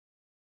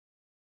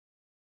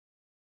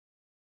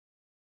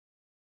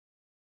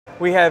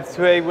We have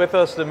today with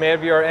us the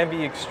madVR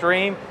NV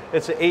Extreme.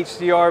 It's an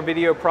HDR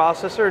video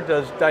processor,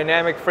 does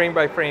dynamic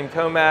frame-by-frame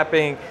tone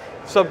mapping,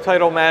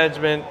 subtitle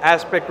management,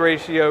 aspect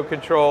ratio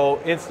control,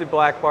 instant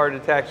black bar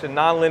detection,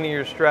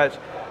 nonlinear stretch.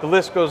 The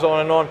list goes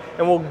on,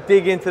 and we'll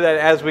dig into that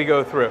as we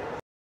go through.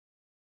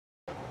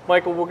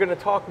 Michael, we're going to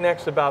talk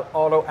next about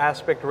auto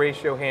aspect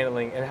ratio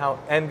handling and how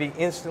NV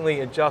instantly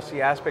adjusts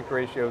the aspect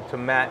ratio to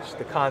match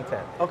the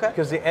content. Okay.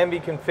 Because the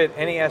NV can fit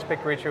any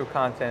aspect ratio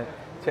content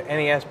to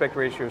any aspect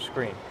ratio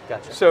screen.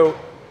 Gotcha. So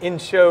in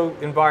show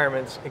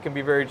environments, it can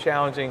be very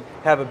challenging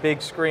to have a big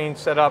screen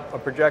set up, a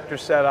projector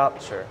set up,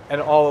 sure,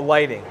 and all the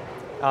lighting,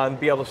 and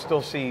be able to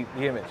still see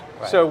the image.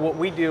 Right. So what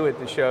we do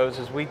at the shows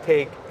is we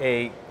take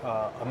a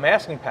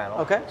masking panel.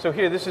 Okay. So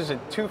here, this is a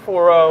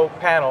 240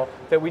 panel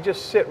that we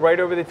just sit right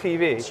over the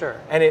TV. Sure.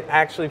 And it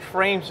actually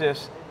frames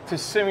this to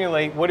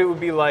simulate what it would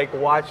be like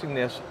watching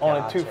this on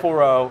a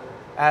 240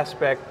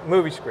 aspect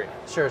movie screen.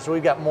 Sure, so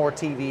we've got more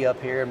TV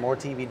up here and more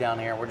TV down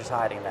here, and we're just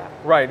hiding that.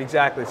 Right,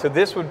 exactly. So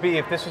this would be,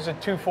 if this was a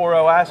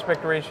 240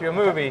 aspect ratio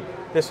movie,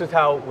 this is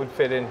how it would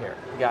fit in here.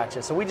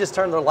 Gotcha. So we just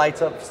turned the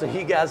lights up so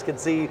you guys could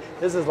see.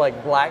 This is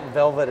like black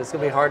velvet. It's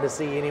going to be hard to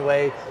see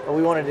anyway, but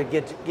we wanted to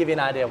give you an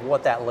idea of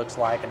what that looks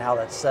like and how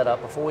that's set up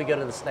before we go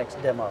to this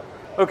next demo.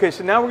 Okay,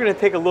 so now we're going to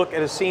take a look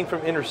at a scene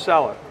from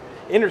Interstellar.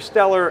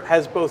 Interstellar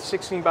has both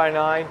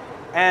 16:9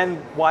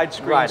 and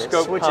widescreen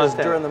scope switches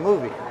content during the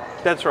movie.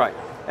 That's right.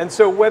 And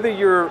so whether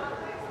you're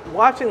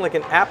watching like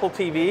an Apple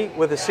TV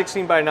with a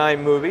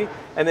 16:9 movie,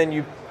 and then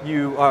you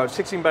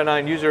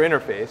 16:9 user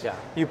interface,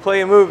 you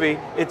play a movie,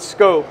 it's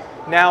scope,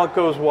 now it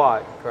goes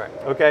wide.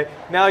 Correct. Okay.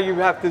 Now you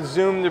have to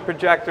zoom the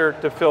projector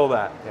to fill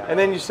that. And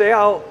then you say,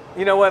 oh,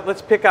 you know what,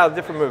 let's pick out a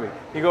different movie.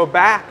 You go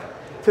back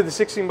to the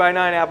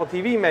 16:9 Apple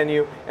TV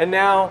menu, and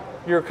now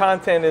your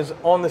content is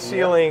on the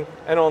ceiling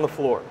and on the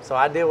floor. So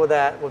I deal with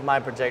that with my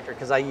projector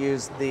because I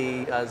use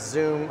the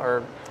zoom,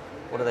 or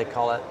what do they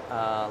call it,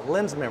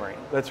 lens memory.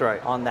 That's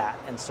right. On that.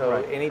 And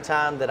so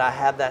anytime that I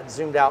have that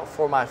zoomed out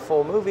for my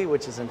full movie,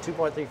 which is in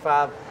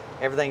 2.35,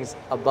 everything's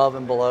above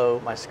and below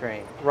my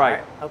screen.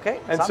 Right. Okay,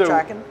 and so I'm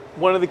tracking.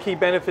 One of the key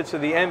benefits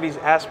of the NV's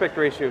aspect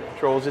ratio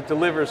control is it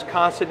delivers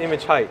constant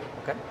image height,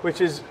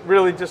 which is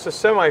really just a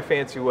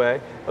semi-fancy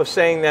way of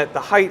saying that the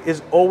height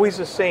is always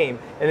the same,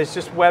 and it's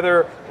just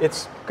whether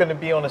it's going to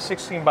be on a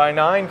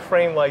 16:9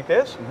 frame like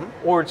this,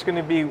 or it's going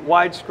to be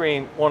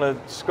widescreen on a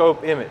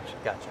scope image.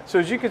 Gotcha. So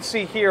as you can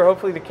see here,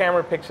 hopefully the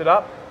camera picks it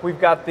up, we've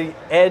got the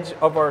edge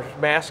of our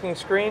masking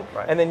screen,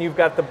 and then you've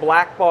got the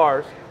black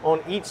bars on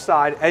each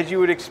side, as you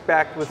would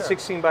expect with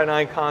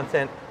 16:9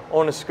 content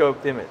on a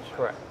scoped image.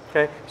 Correct.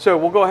 Okay, so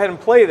we'll go ahead and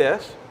play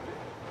this.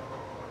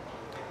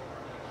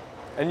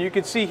 And you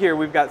can see here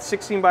we've got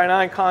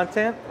 16:9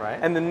 content,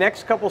 and the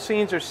next couple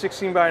scenes are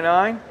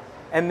 16:9,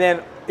 and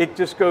then it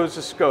just goes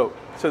to scope.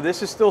 So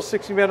this is still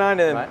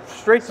 16:9 and then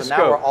straight to scope.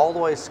 So now we're all the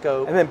way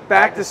scope. And then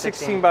back to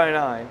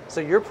 16:9.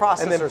 So your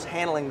processor's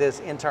handling this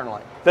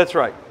internally. That's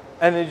right.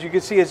 And as you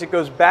can see, as it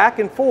goes back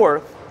and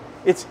forth,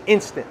 it's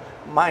instant.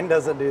 Mine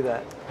doesn't do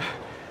that.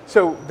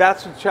 So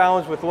that's the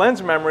challenge with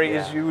lens memory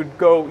is you'd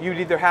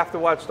either have to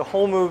watch the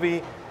whole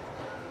movie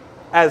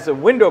as a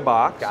window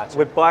box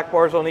with black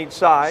bars on each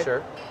side,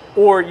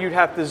 or you'd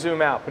have to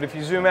zoom out. But if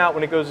you zoom out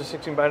when it goes to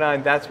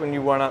 16:9, that's when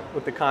you run up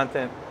with the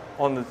content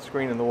on the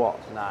screen and the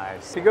walls.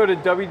 Nice. If you go to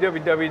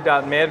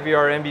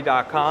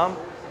www.madvrnv.com,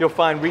 you'll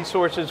find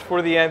resources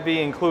for the NV,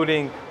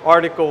 including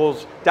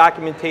articles,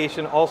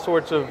 documentation, all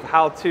sorts of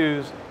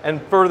how-tos, and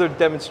further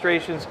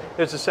demonstrations.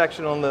 There's a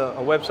section on the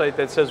website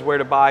that says where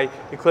to buy.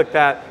 You click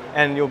that,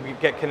 and you'll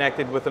get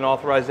connected with an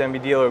authorized NV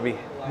dealer. We'll be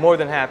more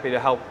than happy to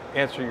help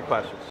answer your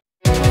questions.